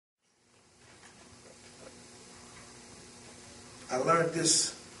I learned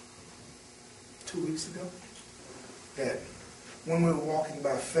this 2 weeks ago, that when we're walking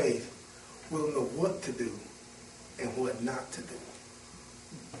by faith, we'll know what to do and what not to do.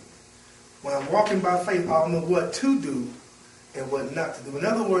 When I'm walking by faith, I'll know what to do and what not to do. In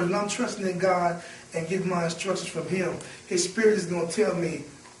other words, when I'm trusting in God and getting my instructions from Him, His Spirit is going to tell me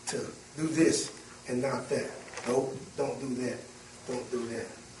to do this and not that. Nope, don't do that. Don't do that.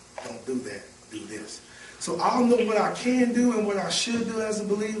 Don't do that. Do this. So I'll know what I can do and what I should do as a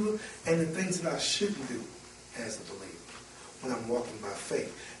believer and the things that I shouldn't do as a believer when I'm walking by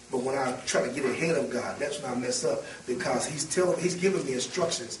faith. But when I try to get ahead of God, that's when I mess up, because He's giving me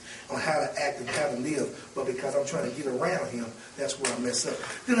instructions on how to act and how to live. But because I'm trying to get around Him, that's where I mess up.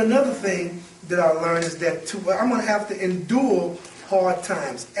 Then another thing that I learned is that I'm going to have to endure hard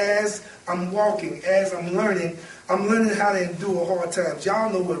times. As I'm walking, as I'm learning how to endure hard times.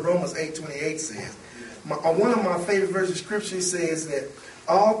 Y'all know what Romans 8:28 says. One of my favorite verses of Scripture says that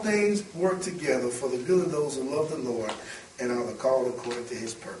all things work together for the good of those who love the Lord and are called according to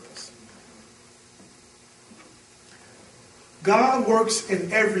His purpose. God works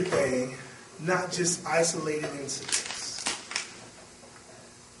in everything, not just isolated incidents.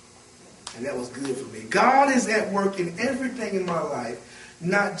 And that was good for me. God is at work in everything in my life,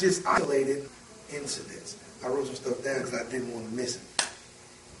 not just isolated incidents. I wrote some stuff down because I didn't want to miss it.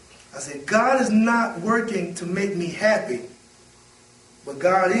 I said, God is not working to make me happy, but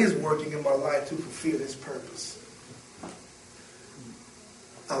God is working in my life to fulfill His purpose.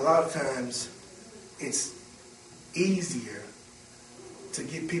 A lot of times, it's easier to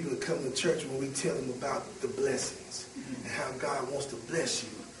get people to come to church when we tell them about the blessings and how God wants to bless you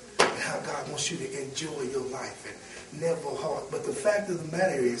and how God wants you to enjoy your life and never hard. But the fact of the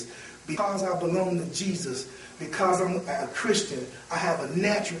matter is, because I belong to Jesus, because I'm a Christian, I have a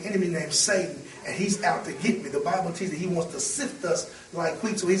natural enemy named Satan, and he's out to get me. The Bible teaches that he wants to sift us like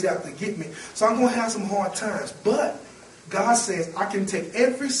wheat, so he's out to get me. So I'm going to have some hard times. But God says I can take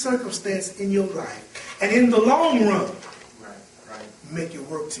every circumstance in your life, and in the long run, make it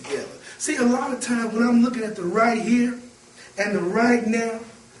work together. See, a lot of times when I'm looking at the right here and the right now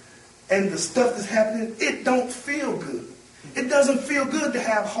and the stuff that's happening, it don't feel good. It doesn't feel good to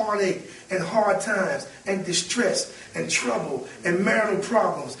have heartache and hard times and distress and trouble and marital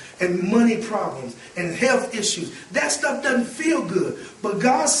problems and money problems and health issues. That stuff doesn't feel good. But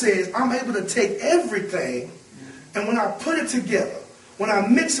God says I'm able to take everything, and when I put it together, when I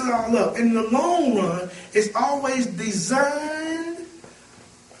mix it all up, in the long run, it's always designed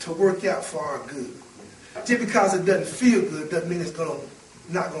to work out for our good. Just because it doesn't feel good doesn't mean it's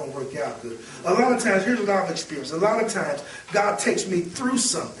not going to work out good. A lot of times, here's what I've experienced. A lot of times, God takes me through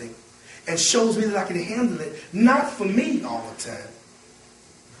something and shows me that I can handle it. Not for me all the time.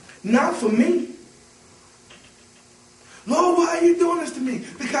 Not for me. Lord, why are you doing this to me?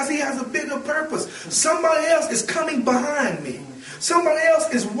 Because He has a bigger purpose. Somebody else is coming behind me. Somebody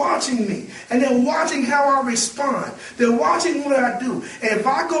else is watching me. And they're watching how I respond. They're watching what I do. And if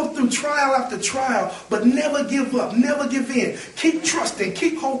I go through trial after trial, but never give up, never give in, keep trusting,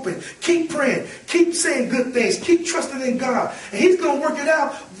 keep hoping, keep praying, keep saying good things, keep trusting in God, and He's going to work it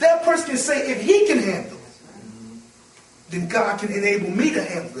out, that person can say, if He can handle it, then God can enable me to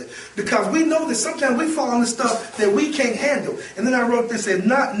handle it. Because we know that sometimes we fall into stuff that we can't handle. And then I wrote this, and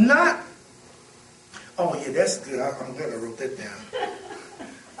not, oh yeah, that's good. I'm glad I wrote that down.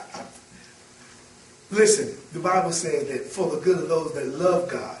 Listen, the Bible says that for the good of those that love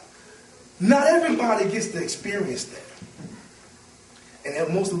God, not everybody gets to experience that.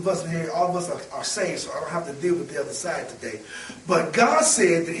 And most of us here, all of us are saved, so I don't have to deal with the other side today. But God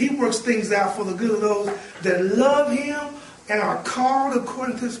said that He works things out for the good of those that love Him and are called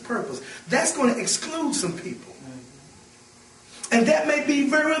according to His purpose. That's going to exclude some people. And that may be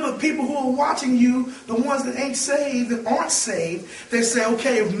very other people who are watching you, the ones that ain't saved, that aren't saved. They say,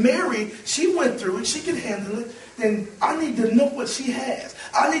 okay, if Mary, she went through it, she can handle it, then I need to know what she has.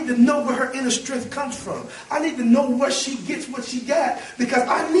 I need to know where her inner strength comes from. I need to know where she gets what she got, because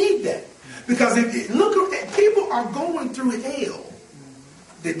I need that. Because if people are going through hell.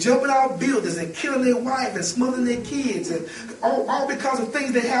 They're jumping out of buildings and killing their wife and smothering their kids, and all because of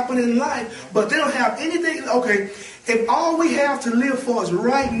things that happen in life, but they don't have anything. Okay, if all we have to live for is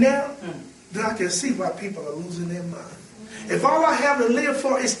right now, then I can see why people are losing their mind. If all I have to live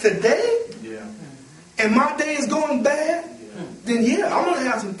for is today, and my day is going bad, then yeah, I'm going to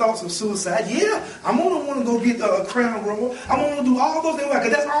have some thoughts of suicide. Yeah, I'm going to want to go get a crown roll. I'm going to do all those things,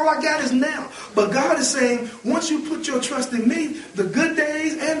 because that's all I got is now. But God is saying, once you put your trust in me, the good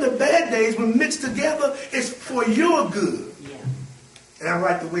days and the bad days, when mixed together, it's for your good. Yeah. And I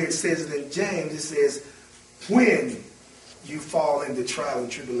like the way it says it in James. It says, when you fall into trials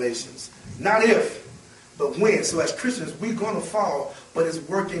and tribulations. Not if, but when. So as Christians, we're going to fall, but it's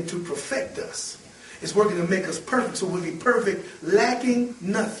working to perfect us. It's working to make us perfect, so we'll be perfect, lacking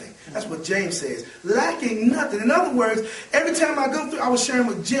nothing. That's what James says. Lacking nothing. In other words, every time I go through, I was sharing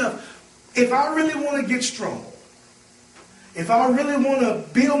with Jeff, if I really want to get strong, if I really want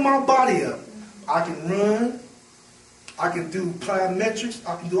to build my body up, I can run, I can do plyometrics,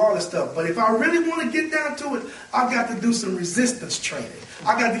 I can do all this stuff. But if I really want to get down to it, I've got to do some resistance training.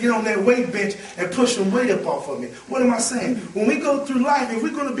 I got to get on that weight bench and push some weight up off of me. What am I saying? When we go through life, if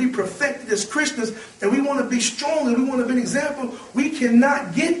we're going to be perfected as Christians and we want to be strong and we want to be an example, we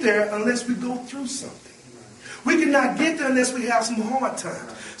cannot get there unless we go through something. We cannot get there unless we have some hard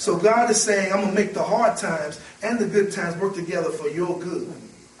times. So God is saying, I'm going to make the hard times and the good times work together for your good.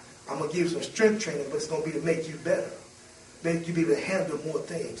 I'm going to give you some strength training, but it's going to be to make you better. Make you be able to handle more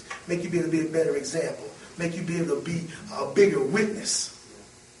things. Make you be able to be a better example. Make you be able to be a bigger witness.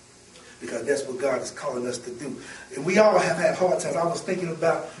 Because that's what God is calling us to do. And we all have had hard times. I was thinking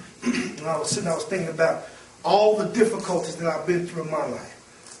about, when I was sitting, I was thinking about all the difficulties that I've been through in my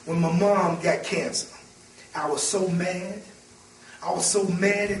life. When my mom got cancer, I was so mad. I was so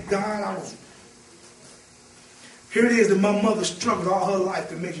mad at God. Here it is that my mother struggled all her life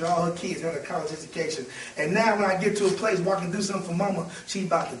to make sure all her kids had a college education. And now when I get to a place where I can do something for mama, she's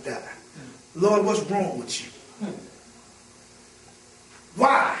about to die. Lord, what's wrong with you?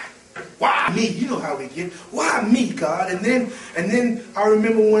 Why? Why me? You know how we get. Why me, God? And then I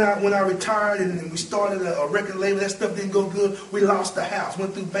remember when I retired and we started a record label, that stuff didn't go good. We lost the house,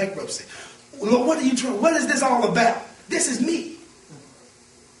 went through bankruptcy. Lord, what are you trying? What is this all about? This is me.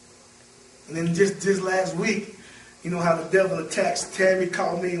 And then just last week, you know how the devil attacks. Tammy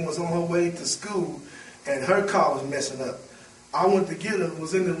called me and was on her way to school, and her car was messing up. I went to get her,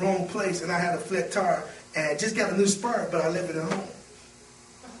 was in the wrong place, and I had a flat tire, and just got a new spur, but I left it at home.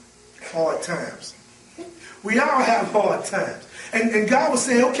 Hard times. We all have hard times. And God was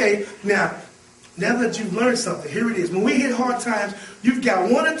saying, okay, now that you've learned something, here it is. When we hit hard times, you've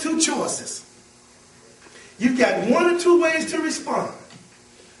got one or two choices. You've got one or two ways to respond.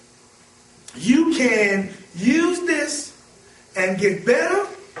 You can use this and get better,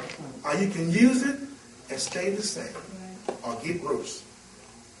 or you can use it and stay the same, or get worse.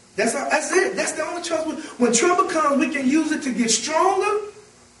 That's it. That's the only choice. When trouble comes, we can use it to get stronger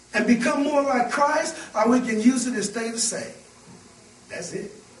and become more like Christ, or we can use it and stay the same. That's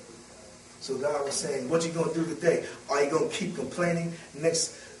it. So God was saying, what you going to do today? Are you going to keep complaining?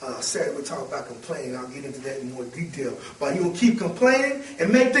 Next Saturday we'll talk about complaining. I'll get into that in more detail. But are you going to keep complaining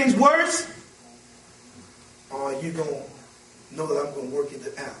and make things worse? Or are you going to know that I'm going to work it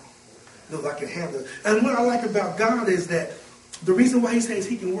out? Know that I can handle it. And what I like about God is that the reason why he says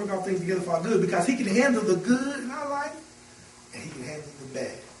he can work all things together for our good, because he can handle the good in our life and he can handle the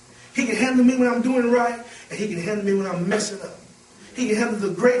bad. He can handle me when I'm doing right, and he can handle me when I'm messing up. He can handle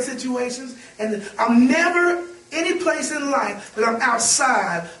the great situations, and I'm never any place in life that I'm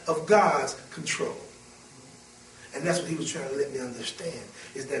outside of God's control. And that's what he was trying to let me understand,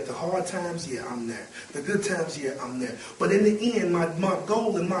 is that the hard times, yeah, I'm there. The good times, yeah, I'm there. But in the end, my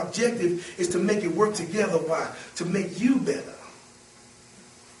goal and my objective is to make it work together. Why? To make you better.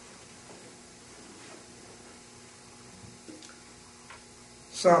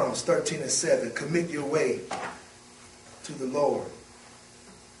 Psalms 13:7, commit your way to the Lord.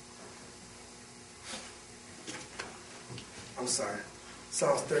 I'm sorry.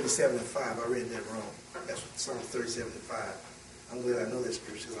 Psalms 37:5, I read that wrong. That's Psalms 37:5. I'm glad I know that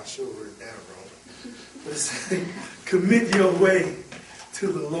scripture because I sure wrote it down wrong. But it says, commit your way to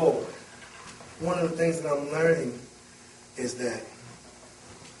the Lord. One of the things that I'm learning is that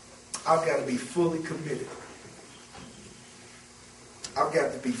I've got to be fully committed. I've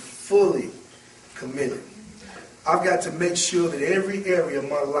got to be fully committed. I've got to make sure that every area of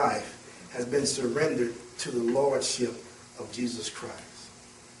my life has been surrendered to the Lordship of Jesus Christ.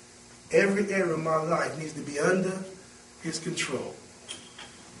 Every area of my life needs to be under his control.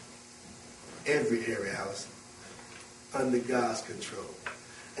 Every area, Allison, under God's control.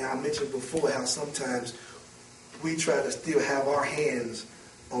 And I mentioned before how sometimes we try to still have our hands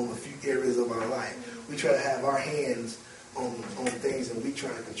on a few areas of our life. We try to have our hands on things and we try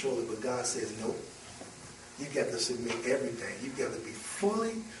to control it, but God says, nope. You've got to submit everything. You've got to be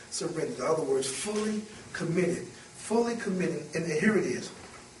fully surrendered. In other words, fully committed. Fully committed. And here it is.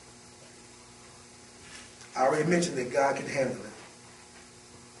 I already mentioned that God can handle it.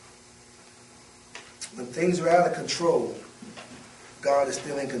 When things are out of control, God is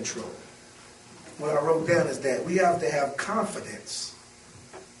still in control. What I wrote down is that we have to have confidence.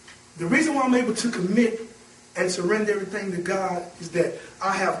 The reason why I'm able to commit and surrender everything to God is that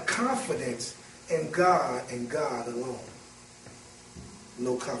I have confidence in God and God alone.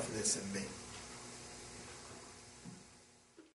 No confidence in me.